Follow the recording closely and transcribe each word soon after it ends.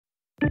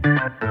Hey,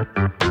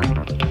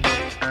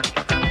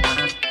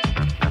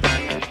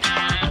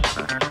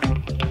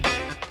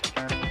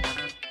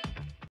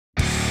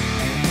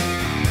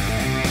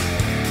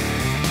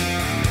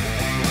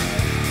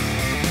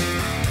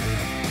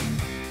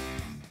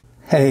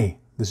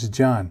 this is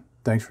John.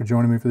 Thanks for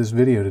joining me for this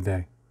video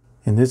today.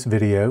 In this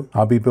video,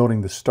 I'll be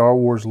building the Star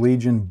Wars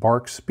Legion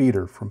BARC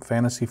speeder from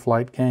Fantasy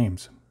Flight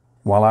Games.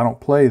 While I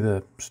don't play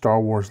the Star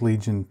Wars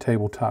Legion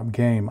tabletop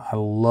game, I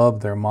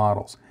love their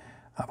models.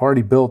 I've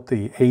already built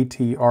the AT,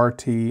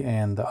 RT,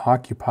 and the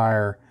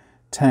Occupier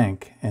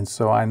tank, and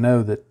so I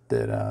know that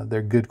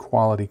they're good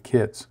quality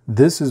kits.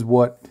 This is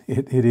what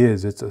it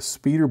is. It's a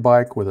speeder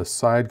bike with a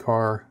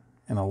sidecar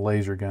and a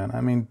laser gun.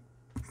 I mean,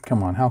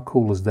 come on, how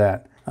cool is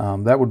that?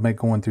 That would make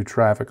going through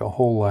traffic a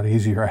whole lot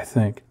easier, I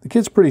think. The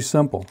kit's pretty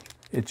simple.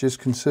 It just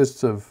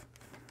consists of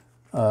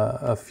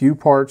a few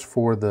parts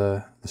for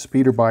the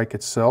speeder bike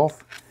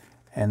itself,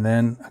 and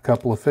then a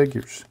couple of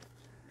figures.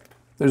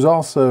 There's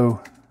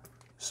also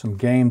some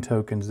game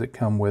tokens that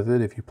come with it.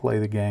 If you play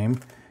the game,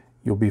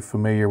 you'll be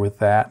familiar with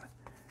that.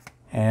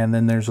 And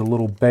then there's a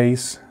little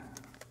base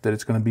that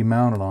it's going to be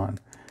mounted on.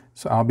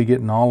 So I'll be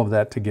getting all of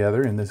that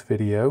together in this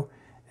video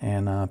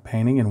and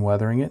painting and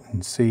weathering it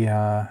and see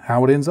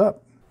how it ends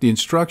up. The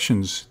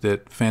instructions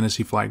that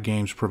Fantasy Flight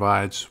Games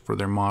provides for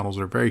their models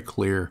are very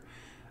clear.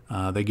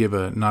 They give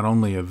not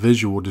only a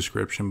visual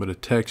description, but a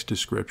text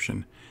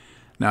description.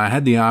 Now, I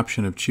had the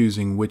option of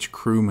choosing which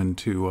crewman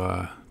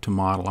to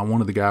model. I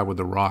wanted the guy with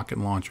the rocket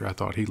launcher. I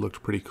thought he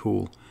looked pretty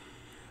cool.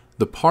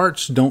 The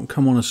parts don't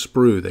come on a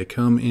sprue. They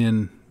come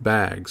in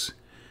bags.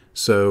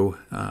 So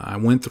I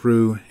went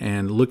through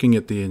and looking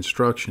at the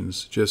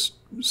instructions, just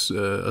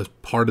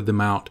parted them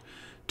out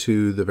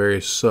to the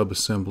various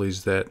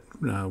sub-assemblies that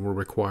were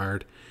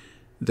required.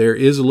 There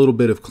is a little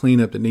bit of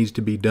cleanup that needs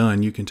to be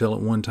done. You can tell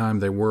at one time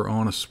they were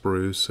on a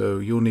sprue, so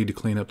you'll need to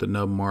clean up the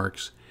nub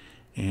marks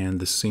and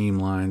the seam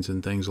lines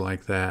and things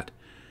like that,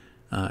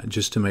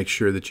 just to make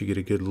sure that you get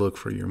a good look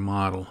for your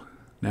model.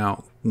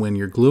 Now, when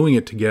you're gluing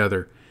it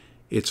together,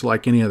 it's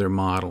like any other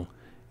model.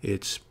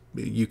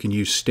 You can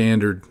use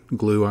standard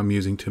glue. I'm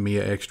using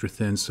Tamiya extra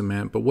thin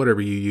cement, but whatever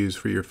you use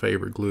for your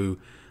favorite glue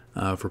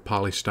for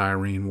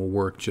polystyrene will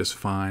work just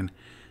fine.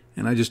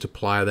 And I just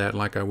apply that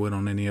like I would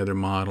on any other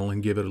model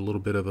and give it a little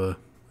bit of a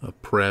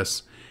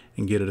press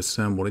and get it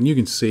assembled. And you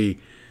can see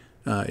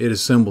it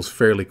assembles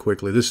fairly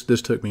quickly. This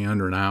took me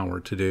under an hour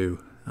to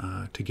do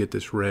to get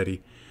this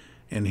ready.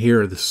 And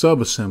here are the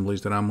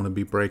sub-assemblies that I'm going to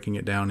be breaking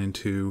it down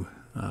into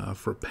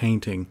for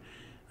painting,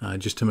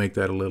 just to make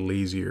that a little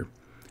easier.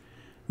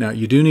 Now,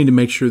 you do need to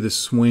make sure this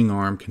swing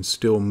arm can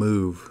still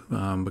move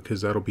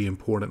because that'll be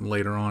important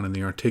later on in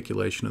the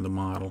articulation of the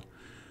model.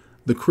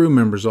 The crew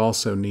members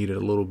also needed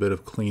a little bit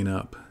of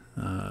cleanup,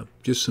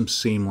 just some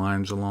seam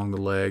lines along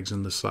the legs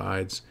and the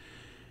sides.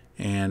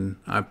 And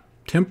I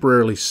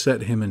temporarily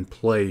set him in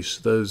place.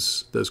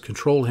 Those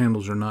control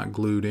handles are not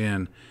glued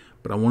in,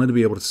 but I wanted to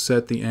be able to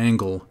set the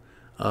angle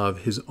of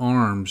his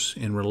arms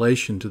in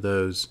relation to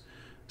those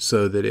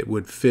so that it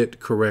would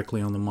fit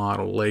correctly on the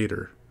model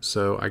later.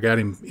 So I got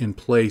him in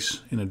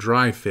place in a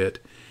dry fit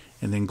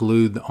and then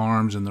glued the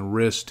arms and the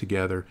wrists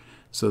together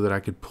so that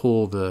I could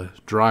pull the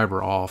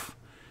driver off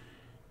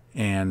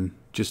and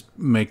just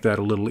make that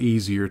a little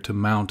easier to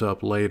mount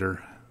up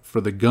later. For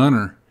the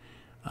gunner,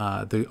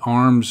 the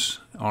arms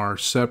are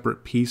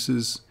separate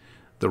pieces,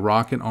 the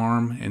rocket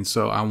arm, and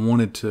so I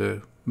wanted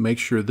to make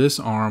sure this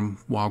arm,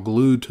 while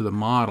glued to the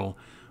model,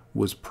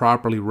 was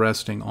properly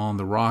resting on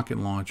the rocket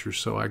launcher,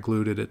 so I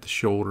glued it at the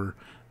shoulder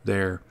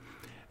there.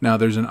 Now,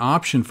 there's an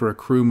option for a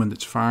crewman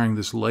that's firing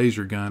this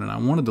laser gun, and I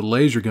wanted the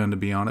laser gun to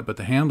be on it, but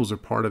the handles are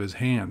part of his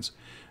hands.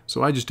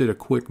 So I just did a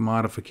quick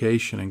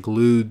modification and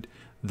glued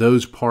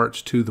those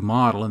parts to the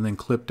model and then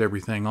clipped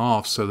everything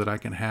off so that I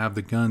can have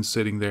the gun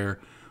sitting there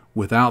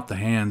without the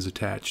hands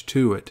attached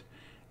to it.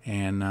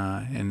 And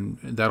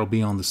that'll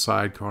be on the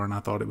sidecar, and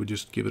I thought it would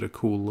just give it a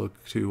cool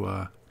look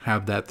to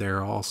have that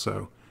there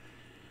also.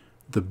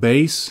 The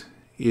base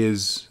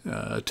is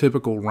a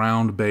typical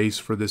round base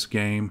for this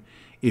game.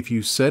 If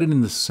you set it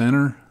in the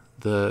center,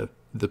 the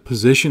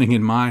positioning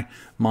in my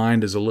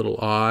mind is a little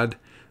odd.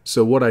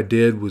 So what I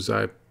did was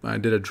I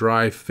did a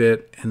dry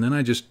fit, and then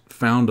I just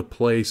found a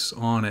place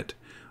on it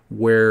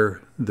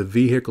where the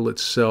vehicle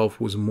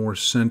itself was more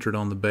centered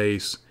on the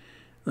base.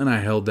 Then I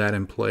held that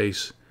in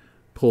place,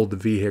 pulled the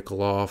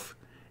vehicle off,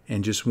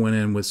 and just went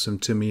in with some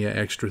Tamiya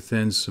extra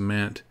thin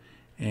cement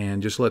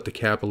and just let the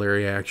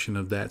capillary action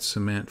of that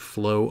cement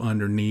flow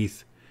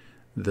underneath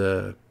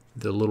the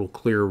little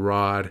clear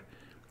rod.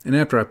 And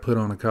after I put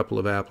on a couple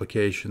of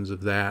applications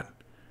of that,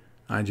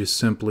 I just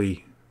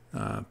simply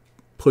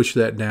pushed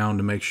that down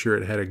to make sure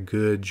it had a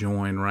good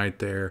join right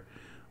there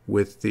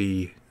with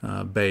the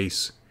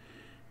base.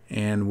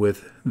 And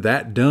with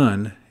that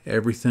done,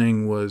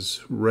 everything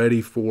was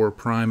ready for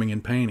priming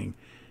and painting.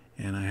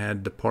 And I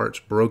had the parts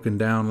broken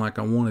down like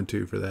I wanted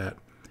to for that.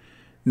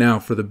 Now,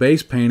 for the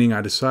base painting, I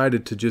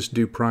decided to just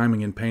do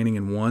priming and painting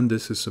in one.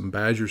 This is some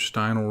Badger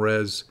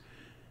Stynylrez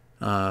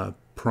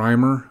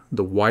primer,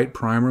 the white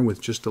primer, with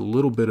just a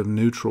little bit of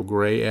neutral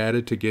gray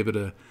added to give it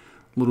a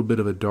little bit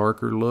of a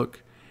darker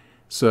look.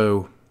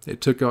 So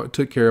it took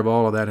care of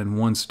all of that in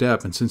one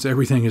step, and since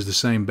everything is the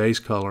same base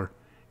color,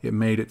 it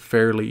made it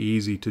fairly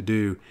easy to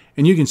do.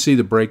 And you can see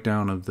the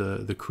breakdown of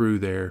the crew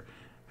there,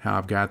 how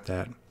I've got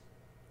that.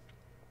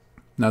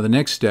 Now the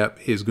next step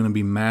is going to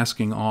be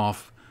masking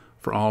off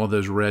for all of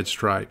those red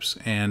stripes.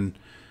 And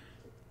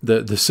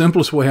the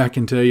simplest way I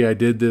can tell you I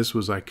did this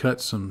was I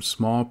cut some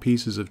small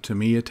pieces of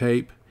Tamiya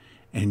tape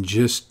and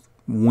just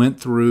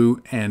went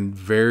through and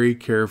very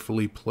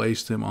carefully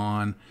placed them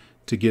on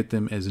to get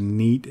them as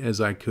neat as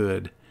I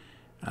could.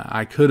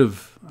 I could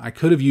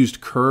have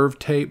used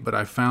curved tape, but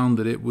I found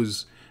that it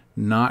was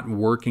not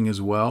working as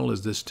well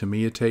as this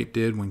Tamiya tape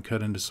did when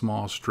cut into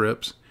small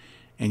strips.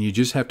 And you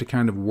just have to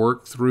kind of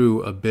work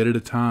through a bit at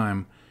a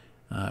time,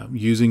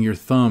 using your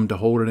thumb to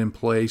hold it in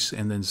place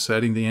and then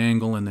setting the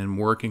angle and then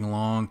working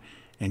along,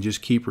 and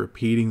just keep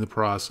repeating the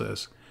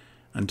process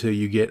until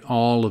you get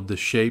all of the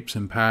shapes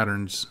and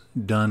patterns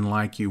done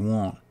like you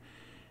want.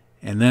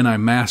 And then I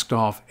masked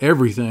off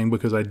everything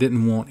because I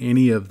didn't want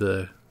any of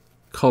the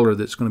color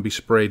that's going to be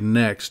sprayed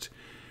next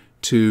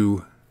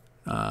to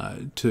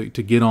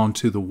get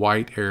onto the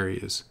white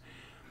areas.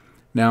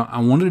 Now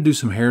I wanted to do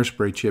some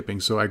hairspray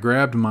chipping, so I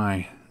grabbed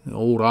my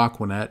old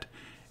Aquanet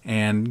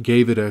and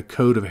gave it a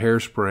coat of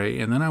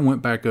hairspray, and then I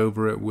went back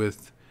over it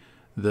with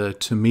the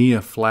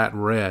Tamiya flat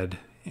red,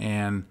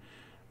 and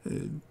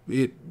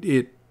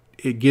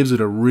it gives it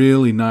a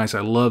really nice,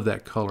 I love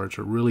that color, it's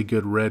a really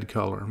good red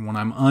color. When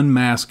I'm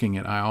unmasking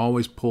it, I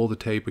always pull the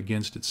tape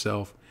against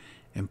itself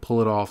and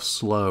pull it off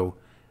slow.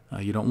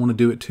 You don't want to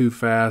do it too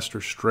fast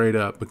or straight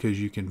up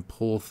because you can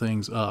pull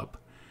things up.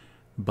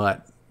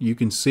 But you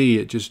can see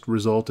it just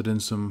resulted in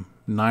some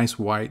nice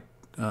white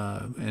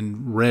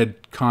and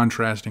red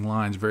contrasting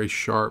lines, very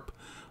sharp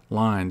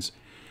lines.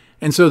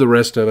 And so the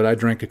rest of it, I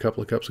drank a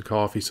couple of cups of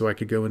coffee so I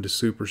could go into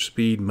super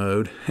speed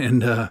mode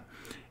and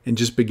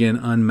just begin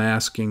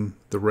unmasking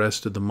the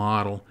rest of the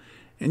model.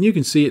 And you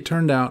can see it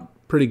turned out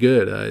pretty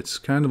good. It's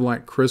kind of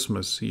like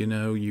Christmas, you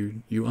know,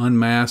 you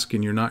unmask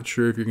and you're not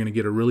sure if you're going to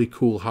get a really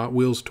cool Hot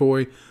Wheels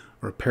toy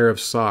or a pair of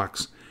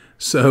socks.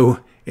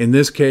 So in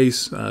this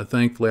case,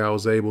 thankfully I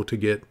was able to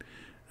get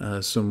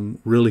some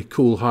really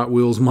cool Hot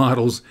Wheels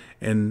models,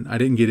 and I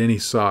didn't get any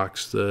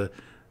socks. The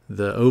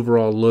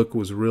overall look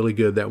was really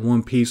good. That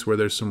one piece where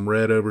there's some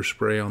red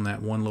overspray on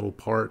that one little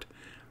part,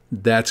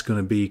 that's going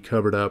to be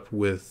covered up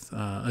with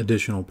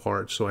additional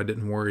parts, so I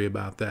didn't worry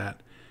about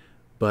that.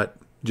 But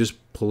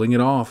just pulling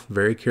it off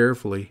very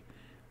carefully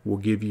will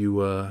give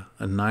you a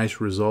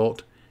nice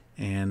result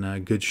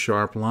and good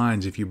sharp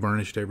lines if you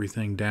burnished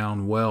everything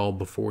down well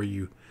before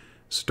you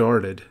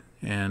started.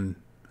 And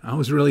I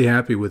was really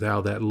happy with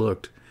how that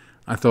looked.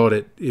 I thought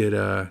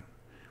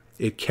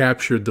it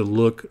captured the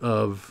look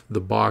of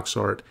the box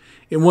art.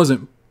 It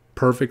wasn't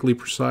perfectly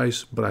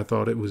precise, but I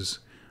thought it was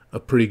a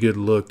pretty good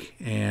look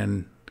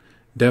and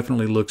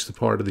definitely looks the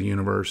part of the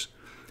universe.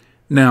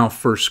 Now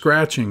for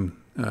scratching,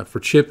 for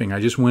chipping, I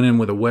just went in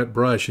with a wet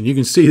brush, and you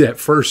can see that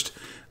first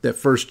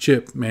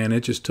chip, man,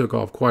 it just took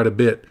off quite a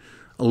bit,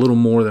 a little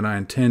more than I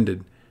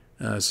intended.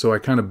 So I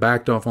kind of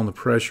backed off on the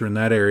pressure in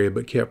that area,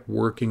 but kept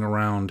working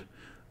around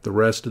the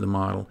rest of the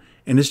model.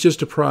 And it's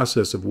just a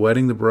process of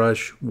wetting the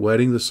brush,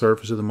 wetting the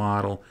surface of the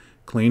model,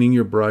 cleaning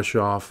your brush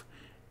off,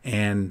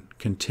 and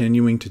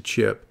continuing to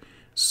chip.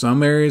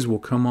 Some areas will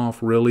come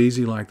off real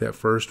easy like that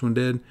first one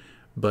did,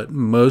 but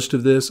most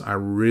of this I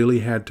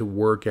really had to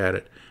work at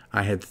it.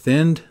 I had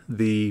thinned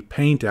the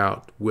paint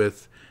out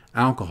with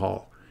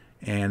alcohol,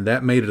 and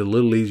that made it a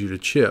little easier to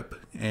chip.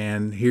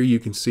 And here you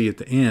can see at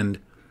the end,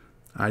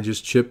 I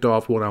just chipped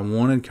off what I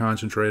wanted,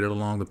 concentrated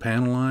along the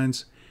panel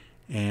lines,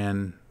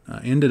 and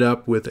ended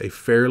up with a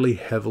fairly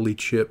heavily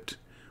chipped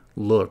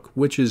look,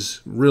 which is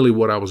really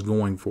what I was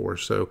going for.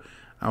 So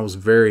I was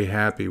very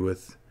happy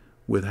with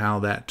how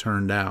that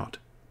turned out.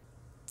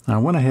 I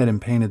went ahead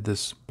and painted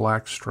this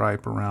black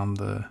stripe around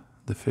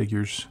the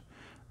figure's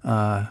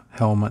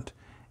helmet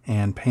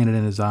and painted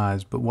in his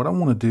eyes. But what I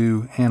want to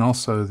do, and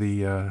also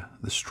the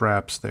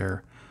straps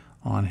there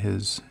on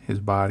his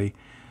body,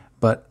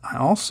 but I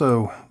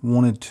also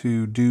wanted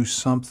to do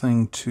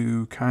something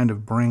to kind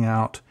of bring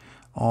out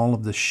all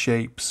of the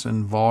shapes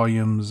and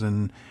volumes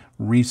and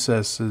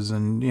recesses,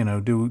 and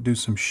do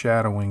some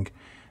shadowing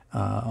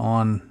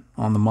on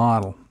the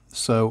model.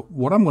 So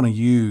what I'm going to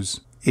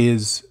use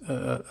is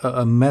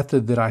a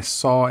method that I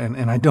saw,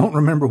 and I don't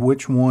remember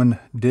which one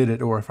did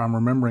it or if I'm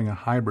remembering a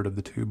hybrid of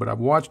the two, but I've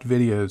watched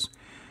videos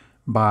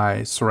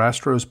by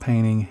Sarastro's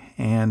Painting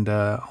and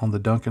on the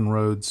Duncan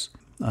Rhodes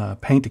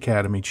Paint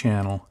Academy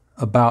channel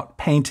about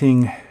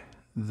painting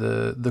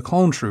the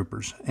clone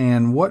troopers.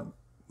 And what,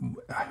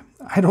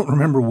 I don't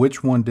remember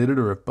which one did it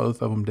or if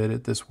both of them did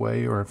it this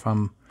way or if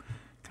I'm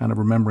kind of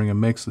remembering a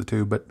mix of the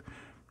two, but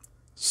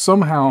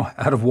somehow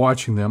out of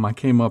watching them, I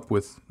came up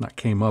with, not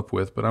came up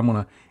with, but I'm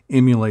going to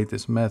emulate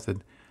this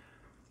method.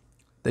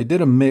 They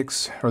did a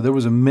mix, or there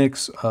was a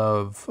mix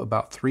of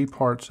about 3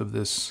 parts of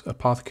this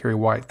Apothecary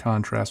White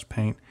contrast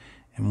paint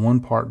and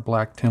 1 part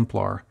Black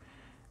Templar.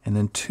 And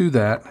then to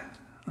that,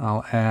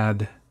 I'll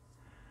add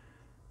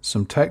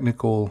some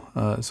technical,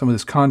 some of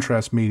this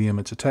contrast medium.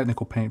 It's a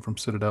technical paint from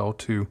Citadel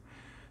to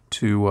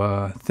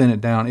thin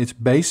it down. It's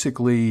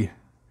basically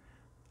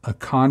a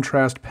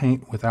contrast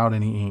paint without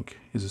any ink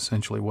is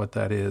essentially what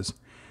that is.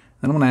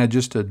 Then I'm going to add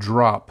just a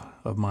drop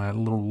of my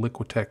little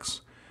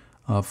Liquitex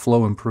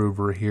flow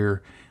improver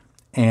here.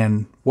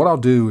 And what I'll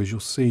do, as you'll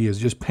see, is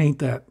just paint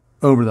that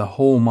over the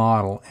whole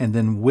model and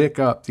then wick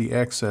up the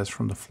excess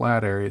from the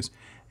flat areas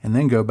and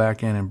then go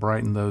back in and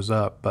brighten those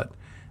up. But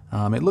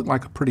it looked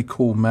like a pretty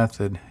cool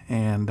method,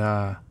 and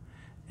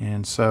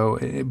so,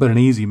 but an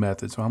easy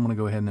method, so I'm going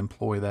to go ahead and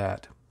employ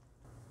that.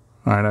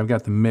 All right, I've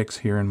got the mix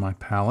here in my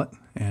palette,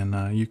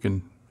 and you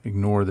can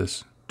ignore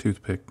this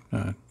toothpick,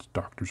 it's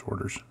doctor's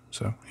orders.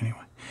 So anyway,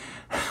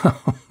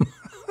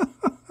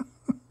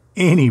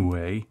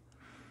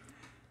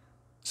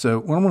 so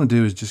what I'm going to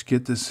do is just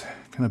get this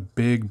kind of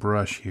big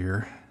brush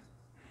here,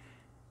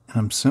 and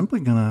I'm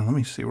simply going to, let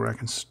me see where I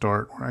can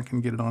start, where I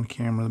can get it on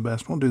camera the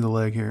best. We'll do the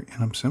leg here,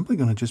 and I'm simply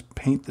going to just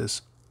paint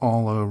this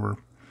all over.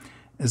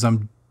 As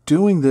I'm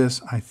doing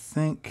this, I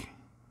think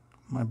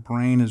my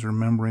brain is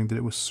remembering that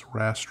it was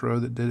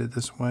Sarastro that did it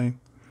this way,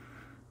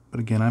 but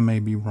again, I may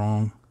be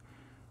wrong.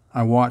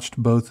 I watched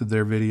both of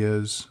their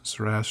videos,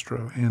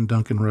 Sarastro and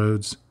Duncan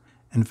Rhodes,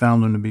 and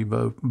found them to be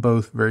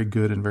both very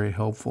good and very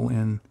helpful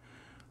in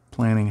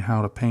planning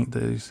how to paint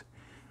these.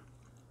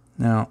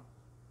 Now,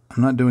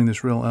 I'm not doing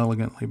this real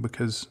elegantly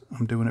because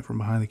I'm doing it from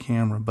behind the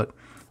camera, but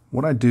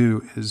what I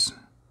do is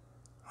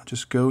I'll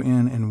just go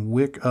in and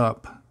wick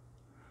up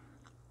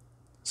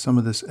some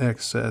of this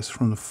excess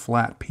from the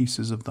flat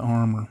pieces of the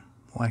armor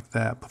like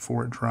that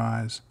before it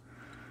dries.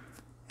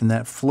 And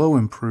that flow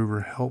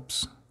improver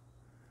helps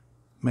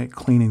make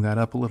cleaning that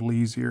up a little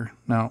easier.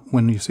 Now,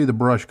 when you see the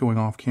brush going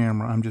off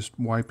camera, I'm just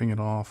wiping it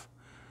off,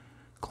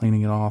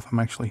 cleaning it off. I'm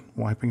actually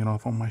wiping it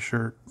off on my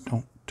shirt.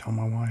 Don't tell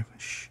my wife.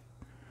 Shh.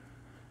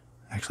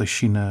 Actually,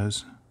 she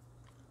knows.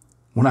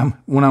 When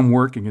I'm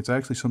working, it's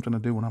actually something I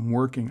do when I'm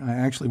working. I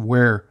actually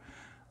wear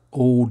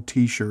old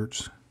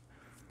t-shirts,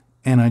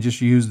 and I just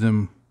use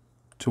them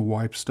to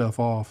wipe stuff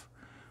off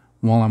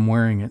while I'm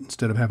wearing it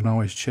instead of having to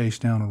always chase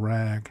down a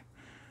rag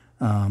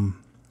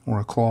or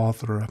a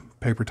cloth or a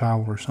paper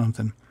towel or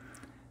something.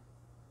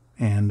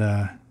 And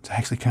it's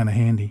actually kind of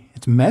handy.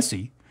 It's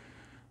messy.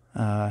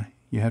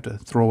 You have to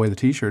throw away the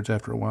t-shirts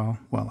after a while.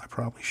 Well, I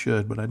probably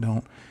should, but I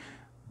don't.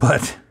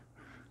 But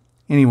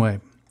anyway,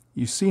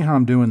 you see how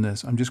I'm doing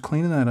this. I'm just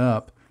cleaning that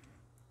up.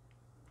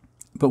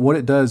 But what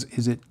it does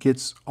is it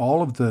gets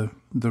all of the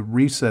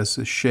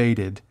recesses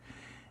shaded,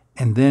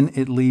 and then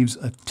it leaves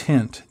a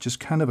tint, just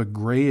kind of a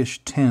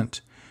grayish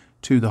tint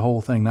to the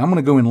whole thing. Now I'm going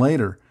to go in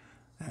later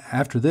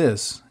after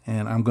this,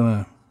 and I'm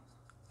going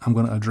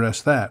to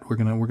address that. We're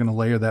going to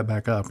layer that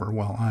back up, or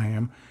well, I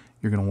am.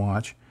 You're going to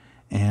watch.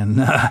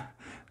 And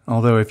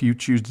although if you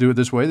choose to do it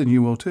this way, then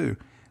you will too.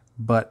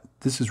 But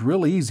this is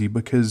real easy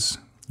because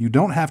you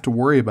don't have to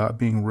worry about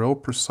being real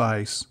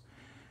precise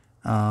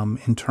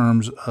in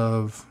terms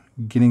of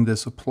getting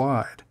this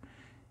applied.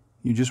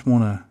 You just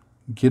want to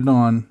get it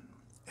on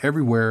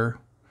everywhere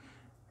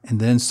and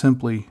then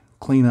simply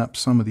clean up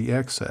some of the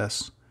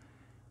excess.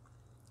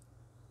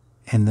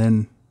 And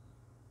then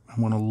I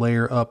want to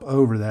layer up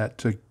over that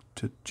to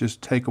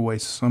just take away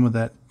some of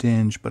that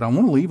dinge. But I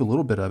want to leave a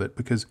little bit of it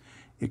because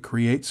it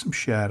creates some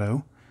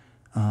shadow.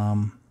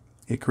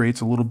 It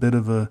creates a little bit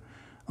of a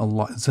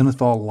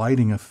zenithal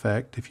lighting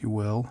effect, if you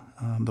will,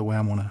 the way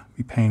I want to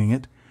be painting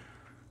it.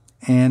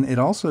 And it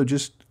also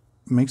just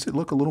makes it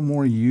look a little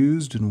more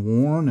used and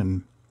worn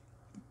and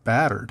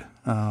battered.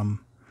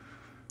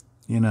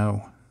 You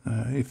know,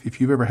 if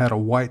you've ever had a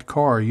white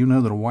car, you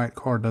know that a white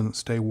car doesn't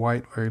stay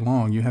white very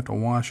long. You have to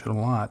wash it a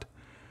lot.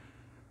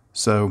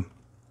 So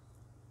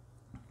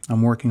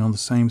I'm working on the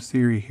same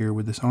theory here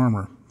with this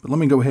armor. But let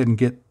me go ahead and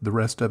get the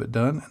rest of it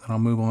done, and then I'll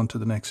move on to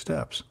the next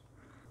steps.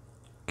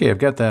 Okay, I've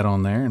got that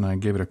on there, and I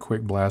gave it a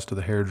quick blast of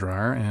the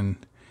hairdryer, and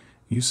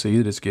you see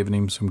that it's giving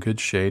him some good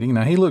shading.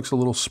 Now, he looks a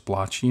little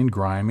splotchy and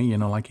grimy, you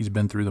know, like he's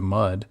been through the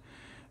mud.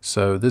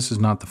 So this is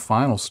not the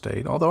final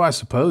state, although I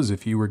suppose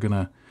if you were going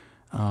to,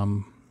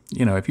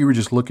 you know, if you were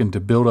just looking to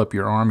build up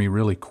your army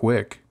really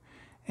at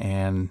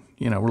and,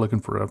 you know, we're looking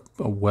for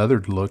a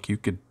weathered look, you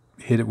could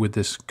hit it with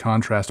this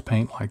contrast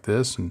paint like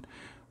this and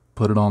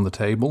put it on the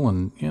table,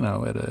 and, you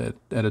know,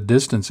 at a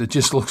distance, it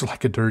just looks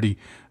like a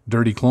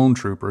dirty clone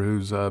trooper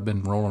who's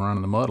been rolling around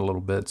in the mud a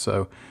little bit.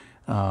 So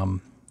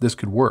this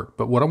could work.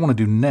 But what I want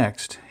to do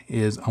next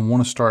is I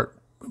want to start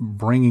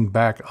bringing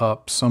back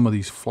up some of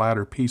these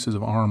flatter pieces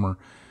of armor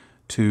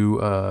to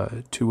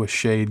a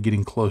shade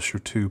getting closer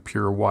to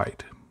pure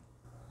white.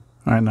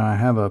 All right, now I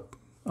have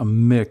a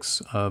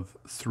mix of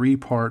 3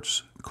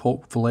 parts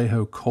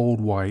Vallejo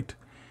Cold White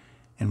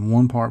and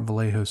 1 part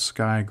Vallejo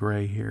Sky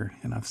Gray here.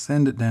 And I've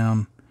thinned it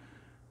down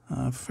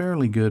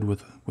fairly good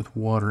with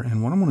water.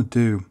 And what I'm going to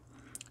do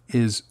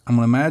is I'm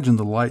going to imagine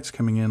the lights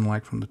coming in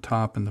like from the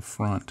top and the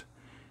front.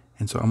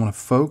 And so I'm going to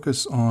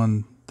focus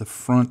on the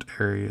front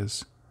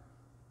areas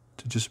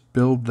to just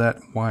build that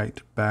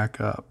white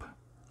back up.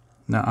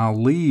 Now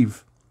I'll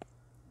leave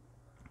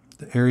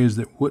the areas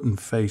that wouldn't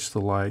face the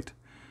light,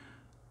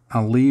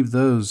 I'll leave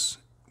those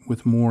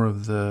with more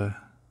of the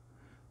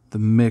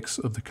mix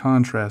of the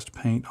contrast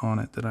paint on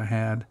it that I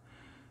had,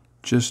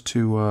 just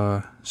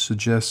to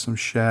suggest some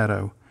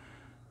shadow.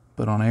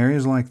 But on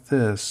areas like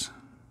this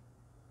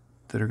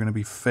that are going to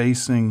be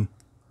facing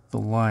the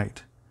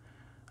light,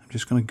 I'm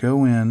just going to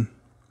go in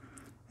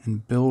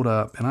and build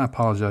up, and I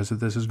apologize if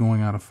this is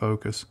going out of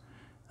focus,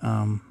 but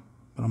I'm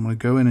going to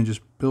go in and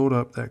just build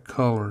up that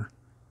color.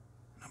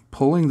 I'm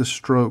pulling the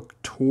stroke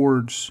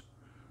towards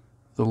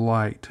the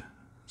light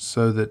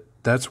so that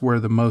that's where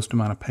the most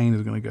amount of paint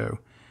is going to go,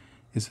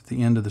 is at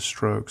the end of the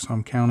stroke. So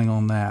I'm counting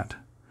on that.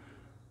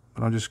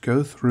 But I'll just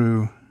go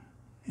through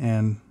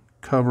and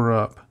cover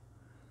up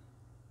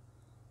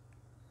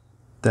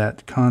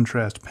that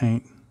contrast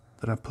paint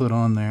that I put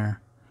on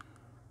there.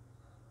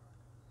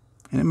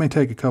 And it may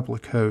take a couple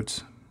of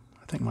coats.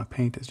 I think my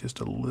paint is just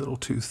a little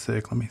too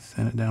thick. Let me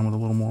thin it down with a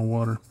little more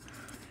water.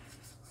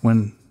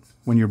 When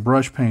you're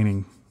brush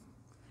painting,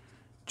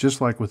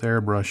 just like with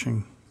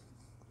airbrushing,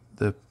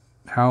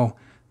 how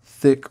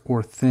thick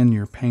or thin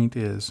your paint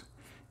is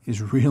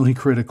really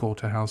critical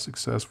to how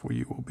successful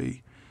you will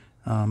be.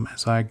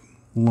 As I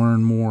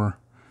learn more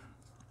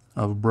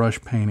of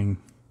brush painting,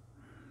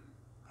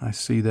 I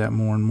see that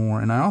more and more.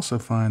 And I also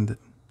find that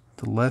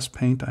the less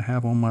paint I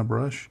have on my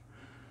brush,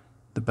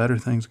 the better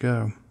things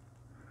go.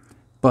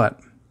 But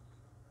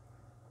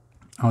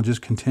I'll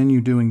just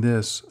continue doing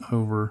this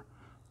over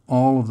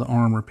all of the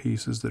armor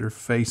pieces that are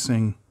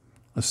facing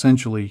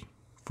essentially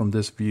from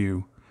this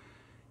view,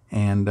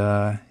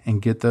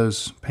 and get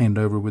those painted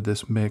over with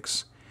this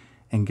mix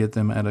and get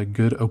them at a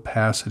good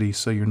opacity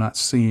so you're not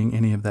seeing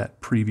any of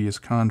that previous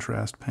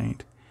contrast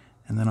paint.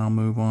 And then I'll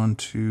move on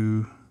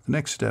to the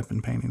next step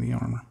in painting the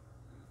armor.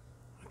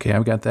 Okay,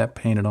 I've got that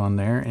painted on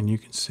there, and you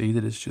can see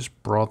that it's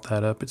just brought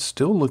that up. It's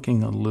still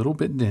looking a little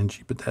bit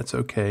dingy, but that's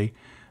okay.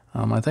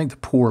 I think the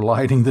poor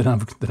lighting that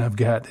I've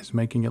got is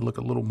making it look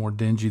a little more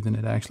dingy than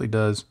it actually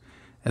does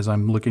as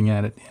I'm looking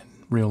at it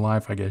in real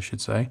life, I guess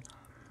you'd say.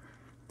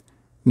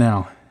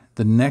 Now,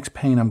 the next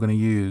paint I'm going to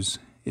use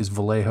is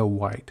Vallejo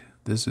white.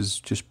 This is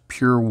just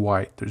pure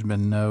white. There's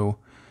been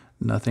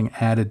nothing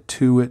added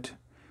to it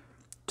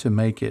to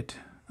make it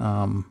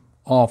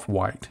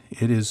off-white.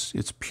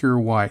 It's pure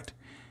white.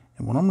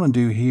 And what I'm going to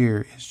do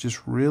here is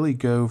just really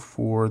go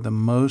for the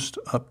most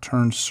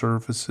upturned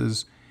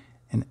surfaces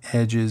and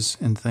edges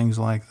and things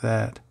like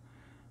that,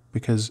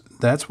 because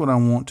that's what I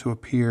want to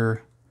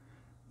appear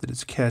that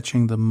it's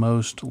catching the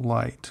most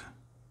light.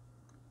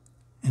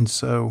 And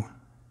so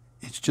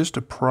it's just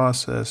a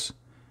process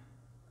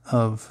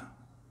of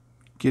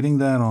getting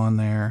that on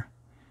there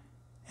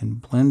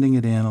and blending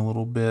it in a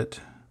little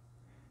bit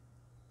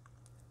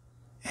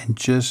and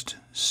just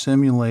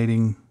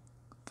simulating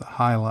the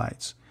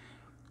highlights.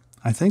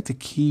 I think the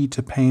key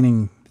to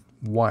painting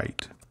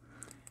white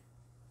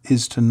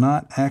is to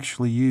not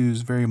actually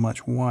use very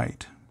much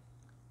white,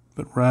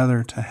 but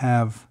rather to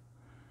have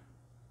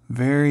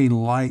very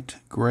light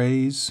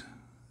grays,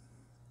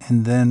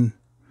 and then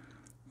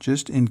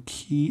just in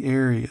key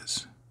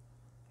areas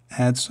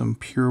add some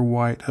pure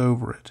white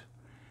over it.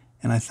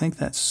 And I think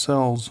that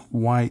sells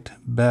white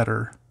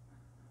better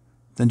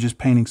than just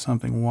painting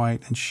something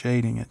white and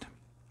shading it,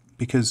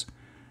 because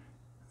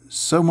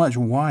so much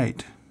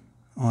white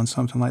on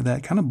something like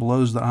that kind of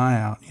blows the eye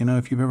out. You know,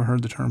 if you've ever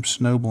heard the term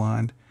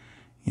snowblind,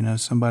 you know,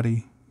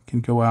 somebody can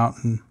go out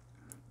and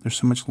there's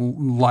so much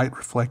light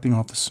reflecting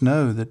off the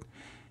snow that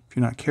if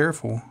you're not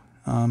careful,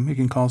 it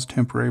can cause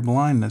temporary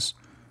blindness,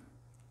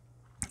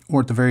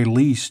 or at the very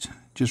least,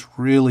 just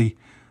really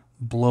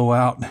blow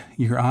out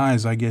your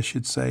eyes, I guess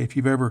you'd say. If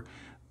you've ever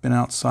been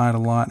outside a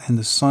lot in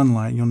the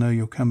sunlight, you'll know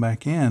you'll come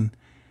back in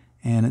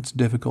and it's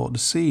difficult to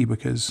see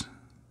because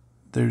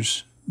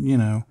there's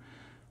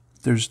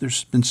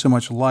been so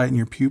much light and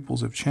your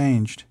pupils have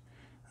changed,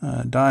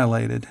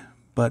 dilated,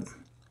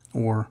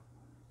 or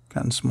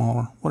gotten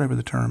smaller, whatever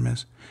the term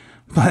is.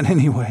 But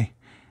anyway,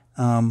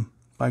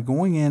 by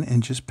going in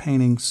and just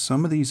painting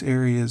some of these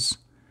areas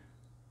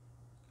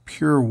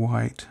pure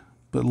white,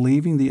 but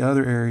leaving the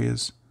other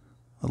areas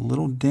a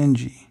little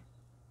dingy,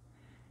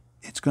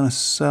 it's going to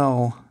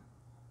sell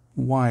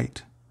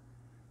white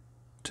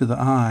to the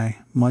eye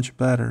much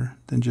better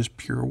than just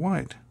pure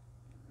white.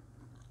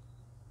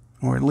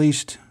 Or at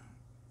least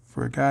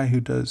for a guy who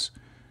does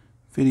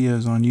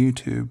videos on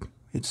YouTube,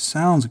 it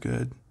sounds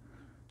good.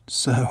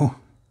 So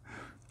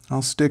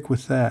I'll stick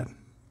with that.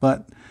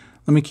 But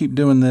let me keep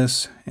doing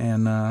this,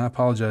 and I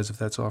apologize if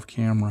that's off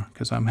camera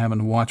because I'm having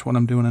to watch what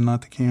I'm doing and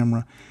not the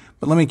camera.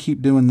 But let me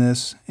keep doing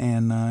this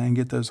and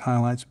get those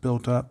highlights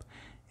built up,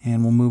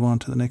 and we'll move on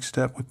to the next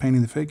step with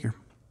painting the figure.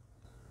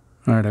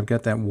 All right, I've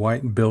got that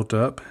white built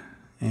up,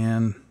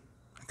 and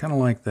I kind of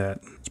like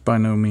that. It's by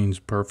no means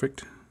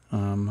perfect.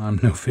 I'm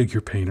no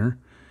figure painter,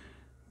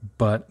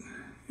 but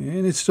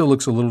it still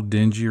looks a little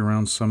dingy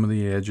around some of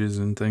the edges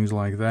and things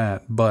like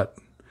that. But,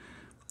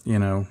 you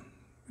know,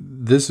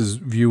 this is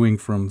viewing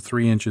from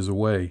 3 inches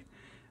away.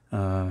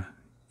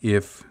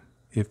 If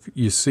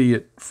you see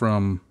it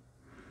from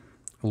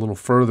a little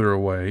further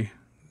away,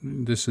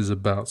 this is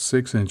about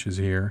 6 inches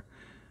here,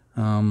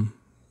 then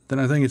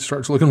I think it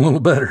starts looking a little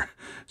better.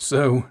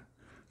 So,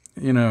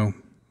 you know,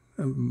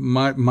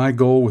 my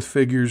goal with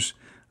figures,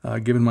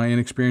 given my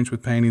inexperience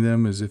with painting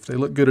them, is if they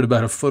look good at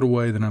about a foot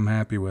away, then I'm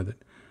happy with it.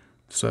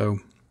 So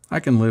I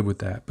can live with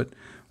that. But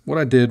what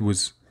I did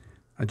was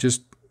I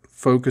just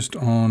focused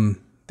on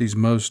these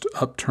most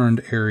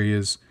upturned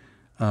areas,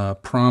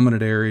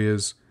 prominent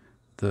areas,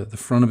 the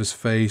front of his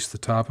face, the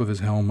top of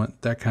his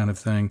helmet, that kind of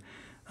thing,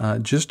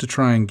 just to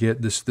try and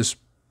get this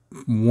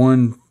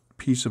one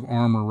piece of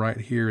armor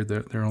right here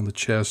there on the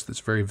chest that's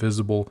very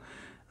visible,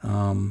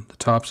 the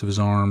tops of his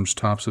arms,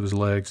 tops of his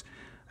legs.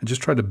 I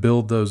just tried to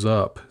build those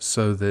up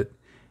so that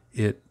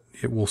it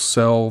will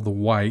sell the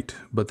white,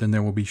 but then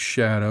there will be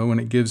shadow, and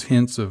it gives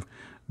hints of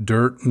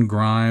dirt and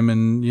grime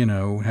and, you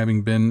know,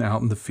 having been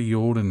out in the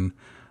field and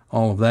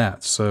all of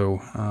that.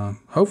 So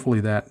hopefully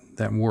that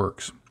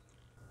works.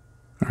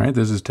 All right,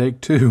 this is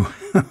take 2.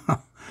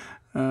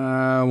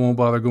 I won't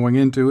bother going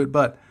into it,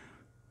 but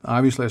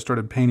obviously I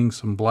started painting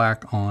some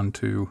black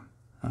onto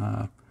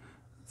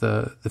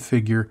the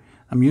figure.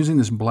 I'm using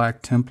this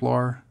black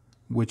Templar,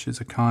 which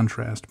is a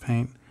contrast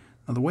paint.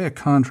 Now, the way a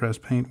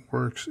contrast paint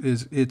works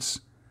is it's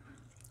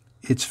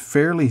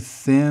fairly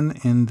thin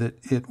in that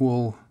it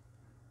will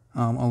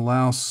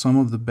allow some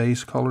of the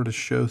base color to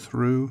show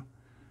through,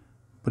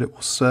 but it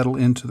will settle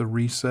into the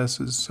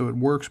recesses. So it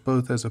works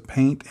both as a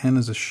paint and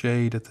as a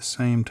shade at the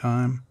same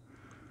time.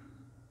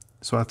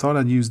 So I thought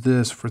I'd use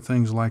this for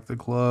things like the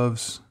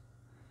gloves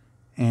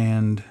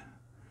and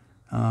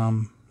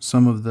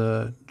some of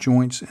the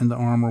joints in the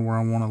armor where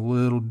I want a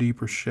little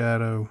deeper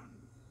shadow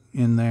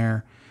in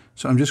there.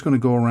 So I'm just going to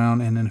go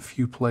around and in a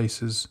few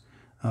places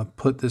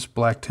put this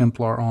black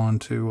Templar on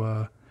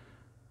to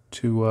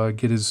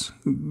get his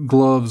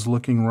gloves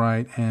looking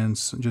right, and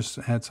just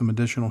add some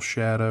additional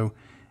shadow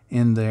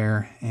in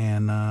there,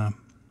 and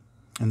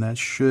that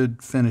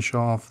should finish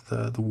off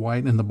the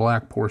white and the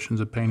black portions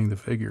of painting the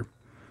figure.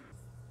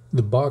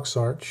 The box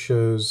art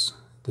shows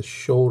the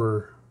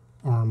shoulder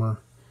armor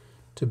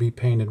to be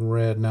painted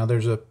red. Now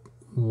there's a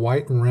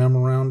white rim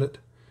around it,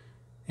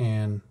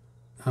 and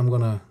I'm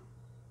gonna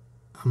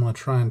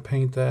try and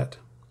paint that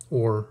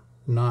or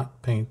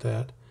not paint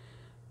that,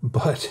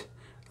 but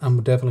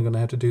I'm definitely going to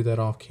have to do that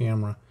off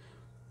camera.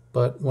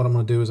 But what I'm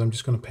going to do is I'm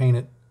just going to paint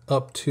it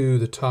up to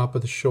the top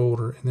of the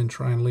shoulder and then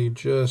try and leave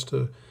just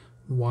a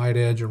white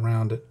edge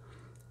around it.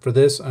 For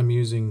this, I'm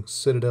using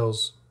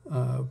Citadel's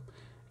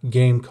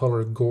Game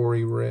Color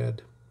Gory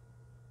Red.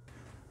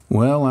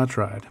 Well, I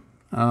tried.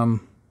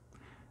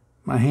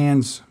 My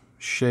hands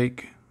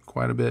shake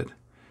quite a bit,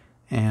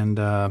 and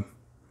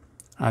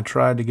I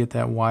tried to get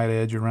that white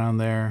edge around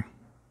there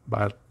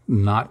by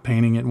not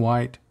painting it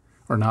white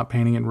or not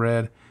painting it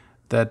red.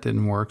 That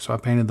didn't work, so I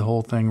painted the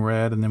whole thing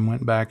red and then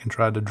went back and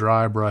tried to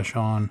dry brush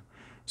on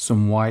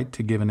some white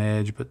to give an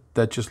edge, but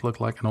that just looked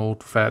like an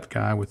old fat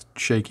guy with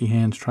shaky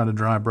hands trying to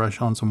dry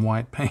brush on some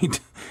white paint.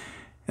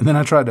 And then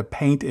I tried to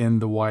paint in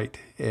the white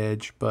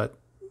edge, but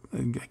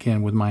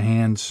again, with my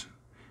hands,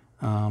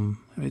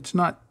 it's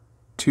not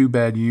too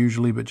bad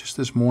usually, but just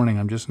this morning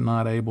I'm just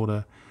not able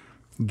to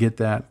get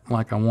that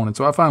like I wanted.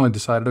 So I finally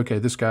decided, okay,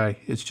 this guy,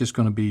 it's just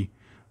going to be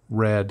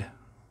red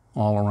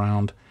all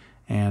around,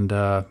 and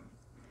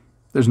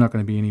there's not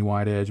going to be any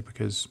white edge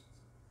because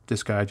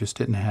this guy just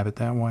didn't have it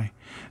that way.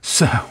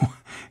 So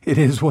it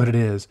is what it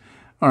is.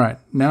 All right,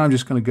 now I'm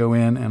just going to go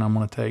in and I'm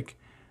going to take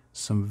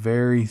some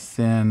very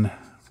thin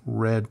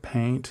red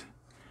paint,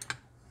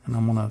 and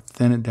I'm going to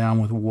thin it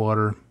down with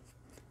water,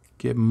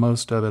 get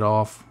most of it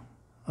off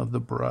of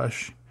the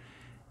brush,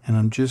 and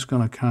I'm just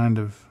going to kind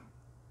of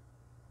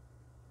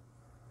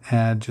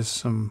add just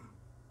some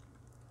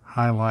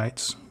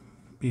highlights.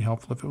 Be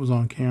helpful if it was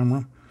on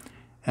camera.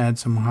 Add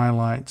some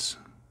highlights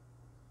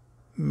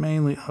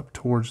mainly up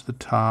towards the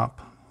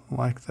top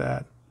like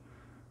that.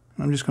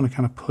 And I'm just going to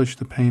kind of push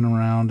the paint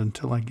around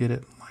until I get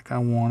it like I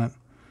want it,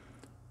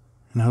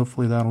 and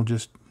hopefully that'll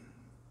just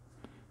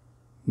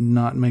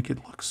not make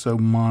it look so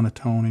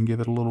monotone and give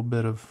it a little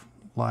bit of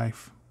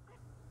life.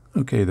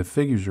 Okay, the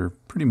figures are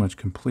pretty much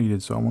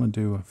completed, so I want to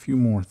do a few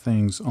more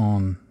things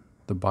on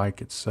the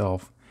bike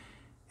itself.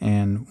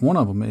 And one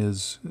of them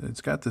is,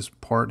 it's got this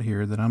part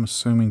here that I'm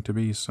assuming to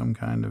be some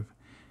kind of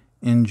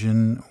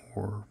engine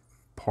or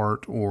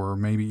part, or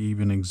maybe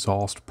even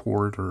exhaust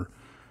port or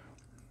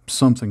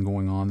something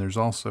going on. There's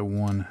also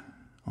one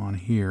on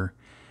here.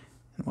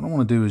 And what I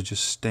want to do is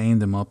just stain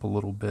them up a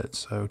little bit.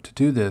 So to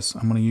do this,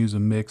 I'm going to use a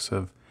mix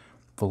of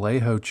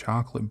Vallejo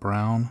chocolate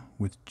brown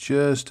with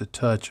just a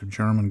touch of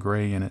German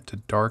gray in it to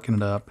darken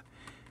it up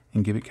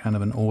and give it kind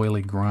of an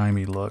oily,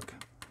 grimy look.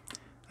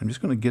 I'm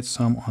just going to get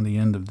some on the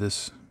end of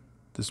this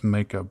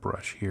makeup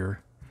brush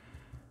here,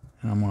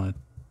 and I'm going to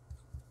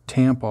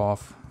tamp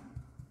off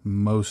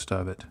most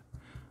of it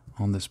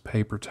on this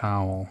paper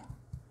towel,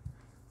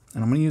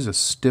 and I'm going to use a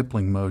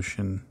stippling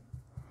motion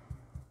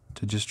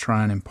to just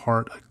try and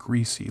impart a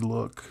greasy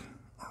look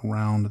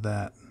around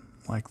that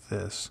like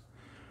this.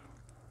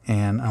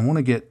 And I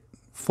want to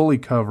fully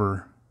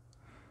cover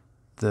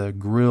the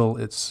grill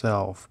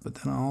itself, but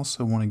then I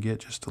also want to get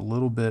just a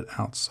little bit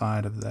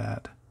outside of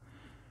that,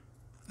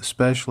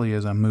 especially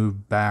as I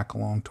move back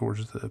along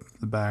towards the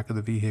back of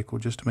the vehicle,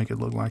 just to make it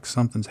look like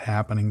something's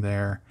happening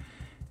there,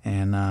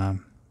 and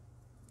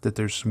that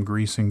there's some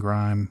grease and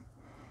grime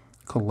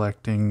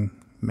collecting,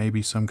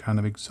 maybe some kind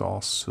of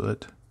exhaust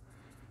soot,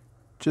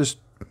 just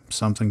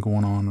something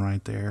going on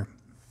right there.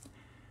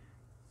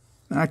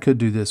 I could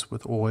do this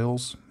with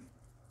oils,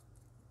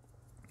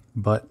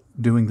 but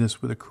doing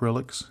this with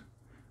acrylics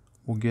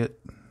will get,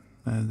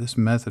 this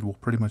method will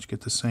pretty much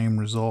get the same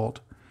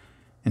result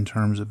in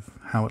terms of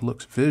how it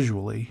looks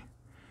visually,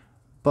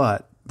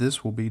 but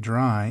this will be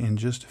dry in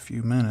just a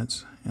few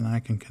minutes and I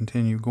can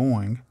continue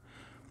going.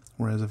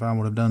 Whereas if I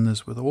would have done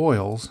this with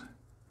oils,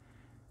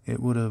 it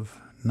would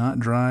have not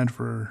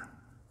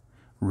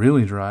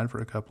really dried for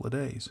a couple of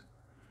days.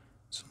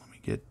 So let me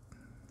get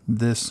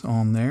this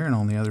on there and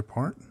on the other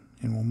part,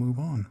 and we'll move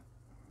on.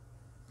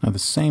 Now the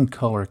same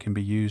color can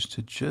be used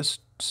to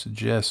just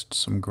suggest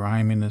some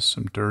griminess,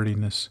 some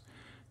dirtiness,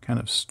 kind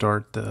of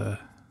start the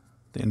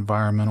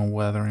environmental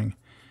weathering,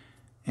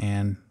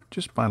 and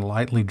just by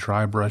lightly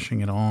dry brushing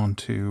it on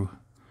to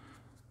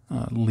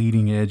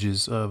leading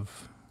edges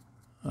of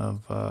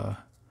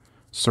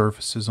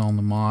surfaces on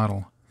the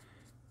model,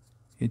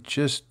 it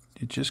just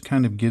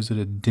kind of gives it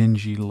a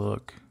dingy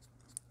look.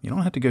 You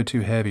don't have to go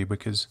too heavy,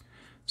 because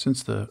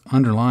since the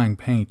underlying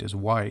paint is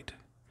white,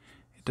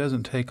 it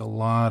doesn't take a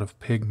lot of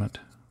pigment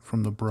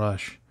from the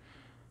brush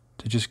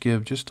to just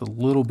give just a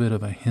little bit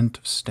of a hint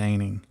of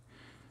staining.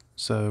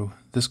 So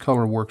this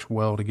color works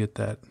well to get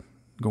that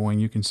going.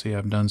 You can see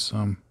I've done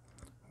some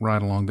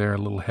right along there, a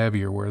little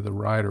heavier, where the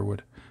rider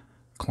would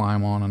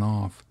climb on and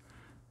off.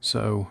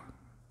 So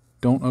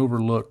don't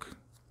overlook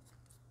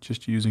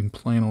just using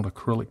plain old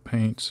acrylic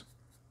paints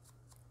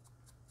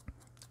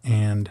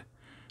and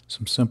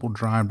some simple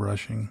dry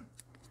brushing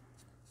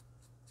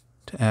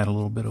to add a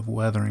little bit of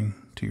weathering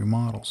to your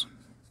models.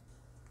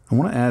 I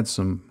want to add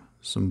some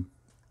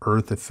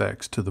earth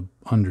effects to the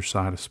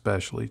underside,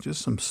 especially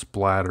just some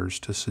splatters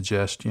to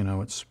suggest, you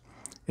know, it's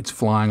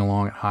flying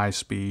along at high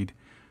speed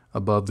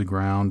above the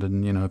ground,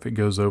 and you know, if it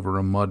goes over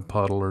a mud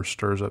puddle or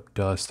stirs up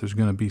dust, there's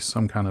going to be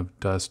some kind of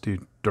dusty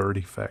dirt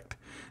effect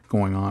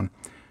going on.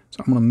 So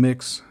I'm going to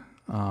mix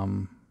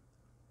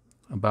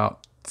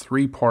about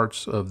 3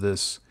 parts of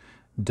this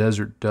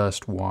desert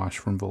dust wash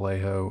from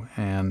Vallejo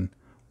and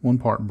 1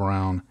 part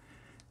brown.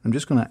 I'm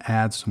just going to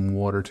add some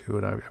water to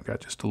it. I've got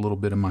just a little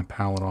bit in my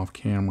palette off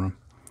camera.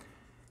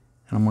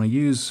 And I'm going to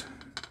use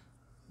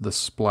the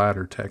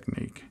splatter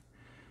technique.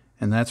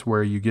 And that's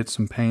where you get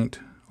some paint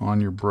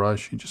on your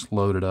brush, you just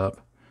load it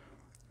up.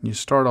 You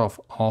start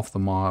off the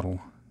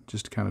model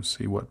just to kind of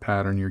see what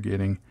pattern you're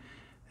getting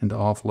and to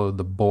offload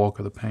the bulk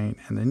of the paint.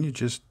 And then you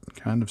just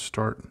kind of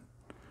start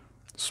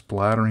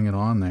splattering it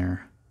on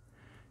there.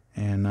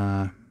 And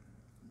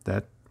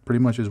that pretty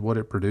much is what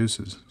it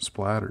produces,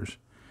 splatters.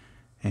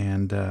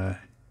 And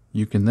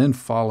you can then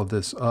follow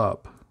this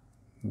up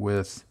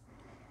with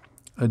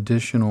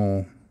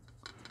additional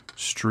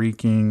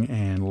streaking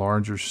and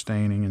larger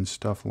staining and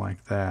stuff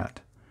like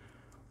that.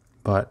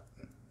 But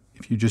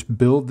if you just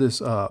build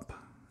this up,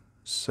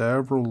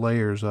 several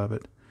layers of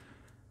it,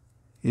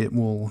 it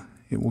will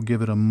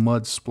give it a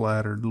mud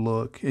splattered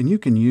look. And you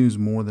can use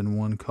more than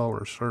one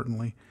color,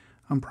 certainly.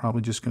 I'm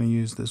probably just going to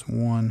use this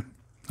one.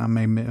 I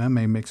may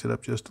mix it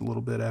up just a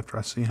little bit after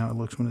I see how it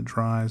looks when it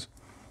dries.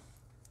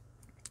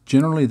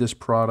 Generally, this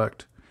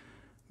product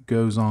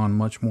goes on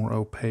much more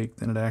opaque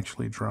than it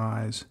actually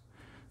dries.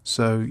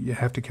 So you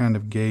have to kind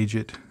of gauge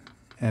it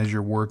as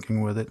you're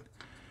working with it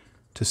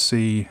to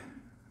see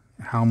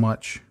how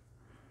much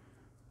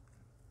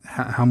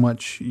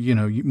you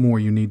know more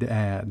you need to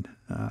add.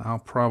 I'll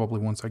probably,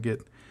 once I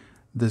get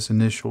this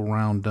initial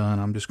round done,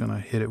 I'm just going to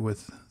hit it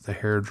with the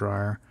hair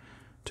dryer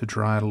to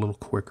dry it a little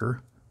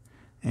quicker,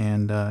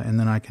 and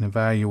then I can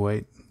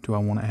evaluate: do I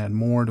want to add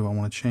more? Do I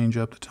want to change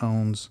up the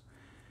tones?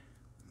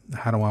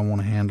 How do I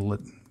want to handle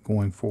it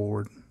going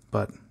forward?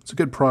 But it's a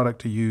good product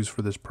to use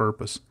for this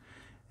purpose,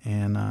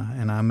 and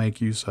I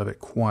make use of it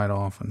quite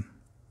often.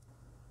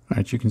 All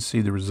right, you can see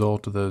the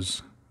result of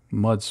those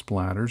mud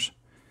splatters,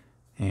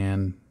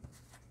 and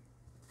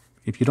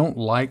if you don't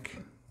like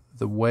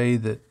the way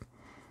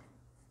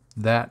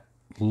that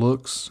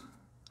looks,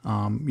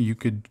 you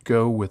could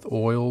go with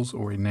oils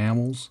or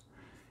enamels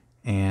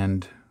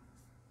and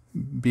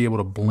be able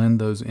to blend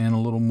those in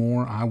a little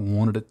more. I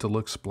wanted it to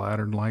look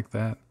splattered like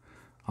that.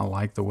 I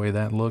like the way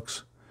that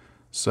looks,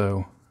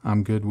 so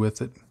I'm good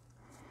with it.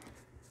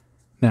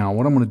 Now,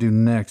 what I'm going to do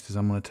next is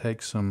I'm going to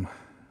take some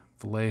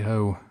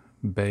Vallejo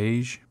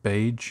beige,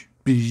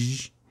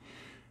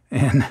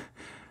 and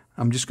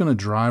I'm just going to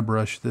dry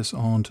brush this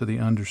onto the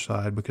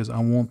underside because I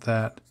want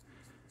that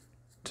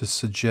to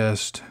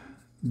suggest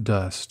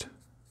dust.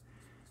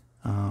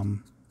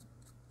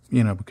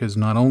 You know, because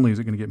not only is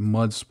it going to get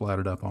mud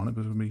splattered up on it,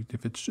 but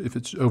if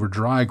it's over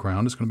dry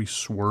ground, it's going to be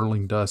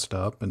swirling dust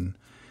up and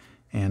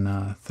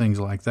things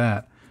like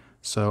that.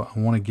 So I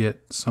want to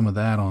get some of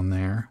that on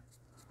there.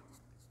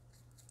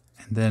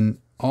 And then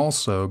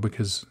also,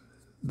 because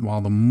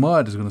while the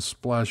mud is going to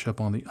splash up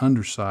on the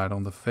underside,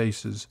 on the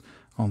faces,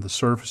 on the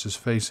surfaces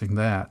facing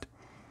that,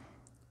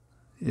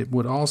 it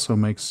would also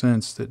make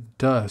sense that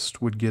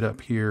dust would get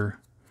up here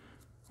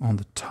on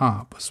the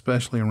top,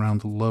 especially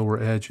around the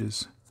lower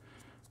edges.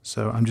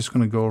 So I'm just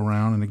going to go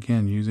around, and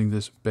again, using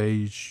this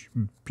beige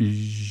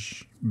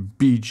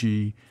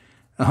BG,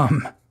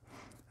 I'm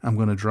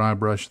going to dry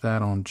brush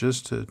that on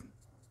just to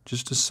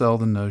sell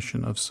the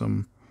notion of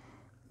some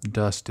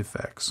dust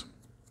effects.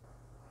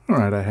 All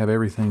right, I have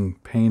everything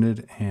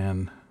painted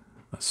and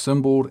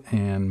assembled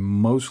and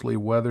mostly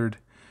weathered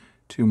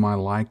to my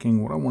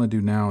liking. What I want to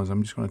do now is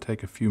I'm just going to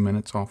take a few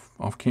minutes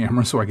off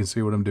camera so I can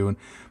see what I'm doing.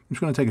 I'm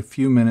just going to take a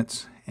few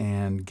minutes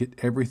and get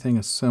everything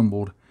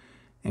assembled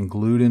and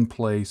glued in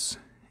place,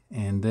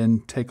 and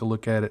then take a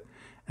look at it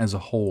as a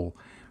whole.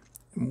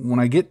 When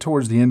I get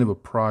towards the end of a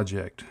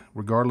project,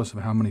 regardless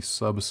of how many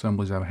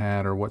sub-assemblies I've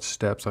had or what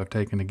steps I've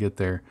taken to get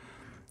there,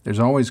 there's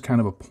always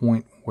kind of a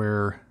point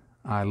where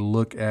I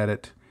look at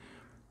it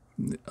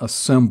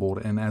assembled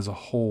and as a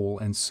whole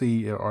and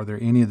see, are there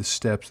any of the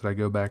steps that I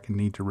go back and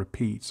need to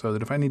repeat, so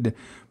that if I need to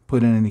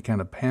put in any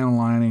kind of panel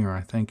lining, or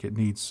I think it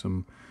needs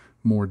some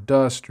more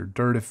dust or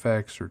dirt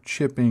effects or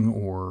chipping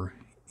or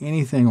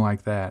anything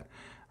like that,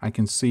 I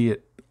can see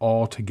it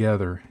all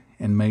together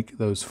and make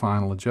those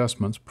final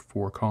adjustments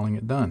before calling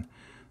it done.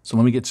 So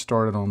let me get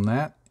started on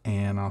that,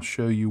 and I'll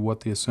show you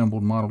what the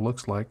assembled model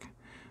looks like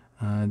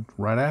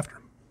right after.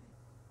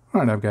 All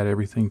right, I've got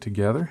everything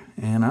together,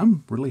 and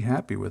I'm really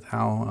happy with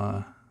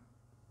how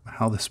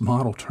this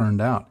model turned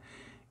out.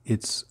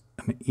 It's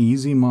an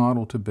easy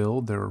model to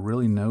build. There are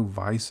really no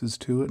vices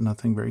to it,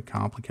 nothing very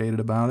complicated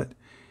about it.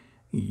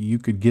 You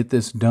could get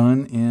this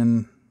done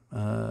in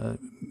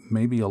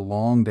maybe a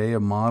long day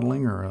of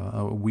modeling or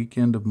a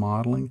weekend of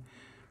modeling.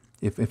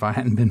 If I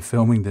hadn't been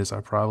filming this,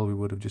 I probably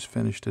would have just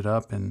finished it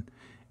up in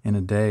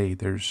a day.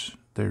 There's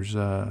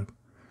a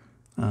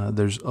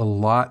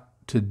lot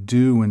to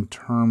do in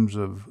terms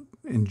of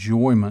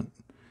enjoyment,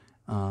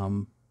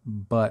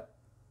 but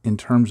in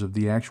terms of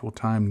the actual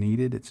time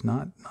needed, it's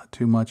not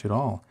too much at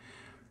all.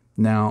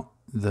 Now,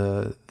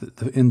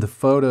 in the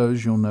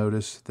photos, you'll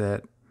notice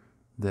that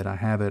I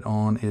have it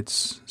on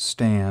its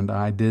stand.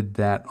 I did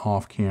that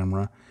off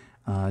camera,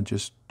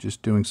 just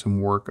doing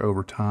some work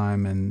over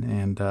time,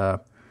 and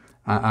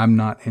I'm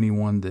not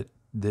anyone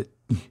that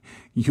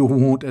you'll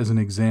want as an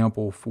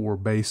example for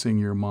basing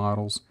your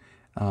models.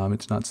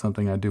 It's not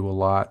something I do a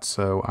lot,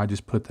 so I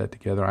just put that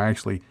together. I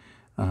actually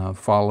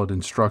followed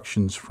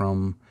instructions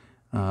from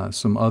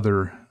some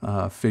other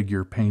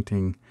figure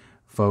painting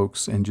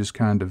folks and just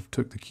kind of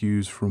took the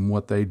cues from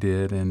what they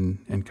did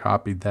and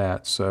copied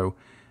that. So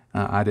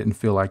I didn't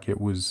feel like it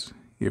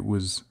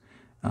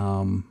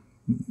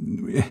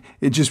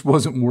just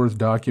wasn't worth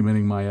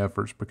documenting my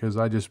efforts, because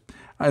I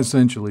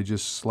essentially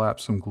just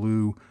slapped some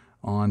glue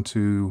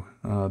onto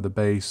the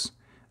base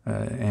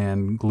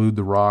and glued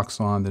the rocks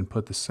on, then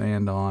put the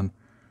sand on,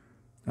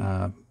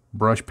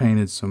 brush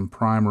painted some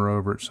primer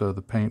over it so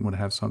the paint would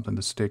have something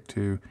to stick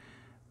to,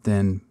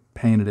 then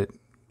painted it,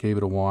 gave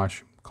it a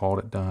wash, called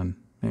it done,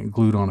 and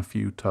glued on a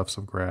few tufts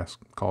of grass,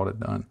 called it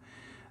done.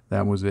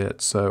 That was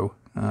it. So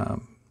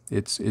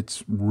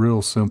it's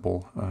real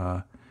simple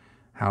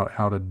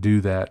how to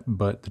do that,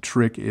 but the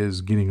trick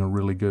is getting a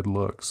really good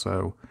look.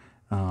 So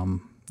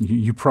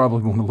you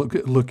probably want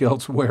to look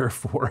elsewhere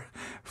for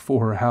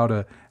how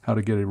to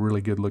get a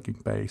really good looking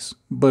base.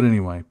 But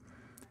anyway,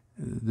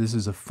 this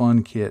is a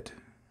fun kit.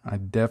 I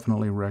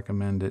definitely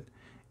recommend it.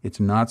 It's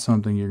not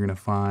something you're going to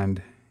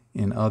find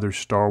in other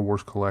Star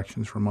Wars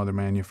collections from other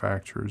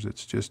manufacturers.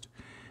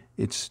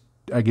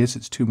 I guess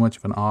it's too much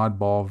of an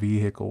oddball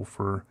vehicle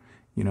for,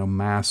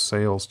 mass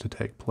sales to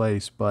take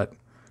place, but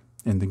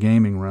in the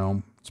gaming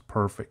realm, it's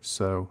perfect.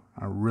 So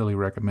I really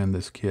recommend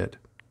this kit.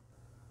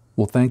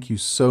 Well, thank you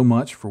so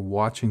much for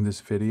watching this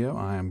video.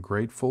 I am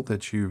grateful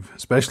that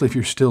especially if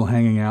you're still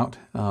hanging out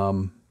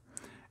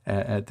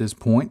at this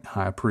point,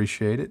 I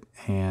appreciate it,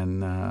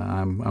 and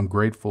I'm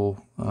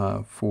grateful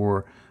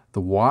for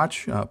the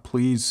watch.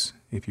 Please,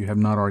 if you have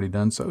not already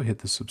done so, hit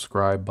the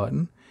subscribe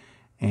button,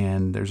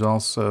 and there's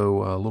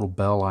also a little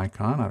bell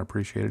icon. I'd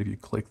appreciate it if you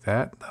click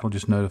that. That'll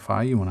just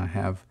notify you when I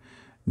have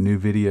new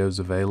videos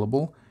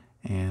available,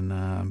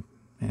 and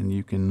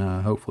you can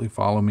hopefully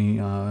follow me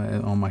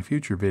on my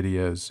future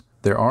videos.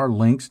 There are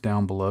links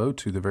down below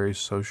to the various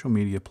social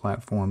media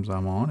platforms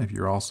I'm on. If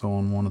you're also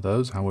on one of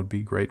those, I would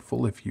be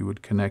grateful if you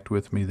would connect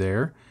with me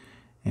there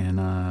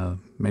and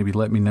maybe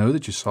let me know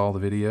that you saw the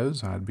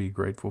videos. I'd be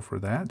grateful for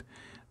that.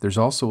 There's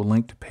also a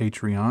link to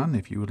Patreon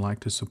if you would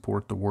like to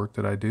support the work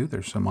that I do.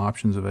 There's some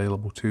options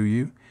available to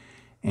you.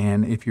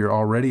 And if you're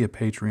already a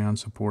Patreon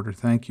supporter,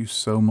 thank you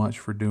so much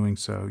for doing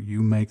so.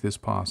 You make this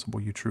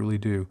possible. You truly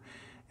do.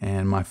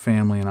 And my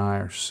family and I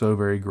are so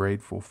very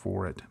grateful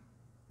for it.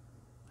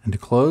 And to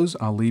close,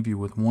 I'll leave you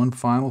with one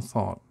final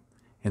thought.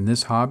 In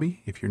this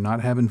hobby, if you're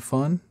not having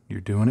fun,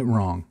 you're doing it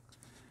wrong.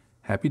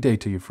 Happy day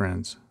to you,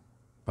 friends.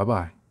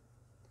 Bye-bye.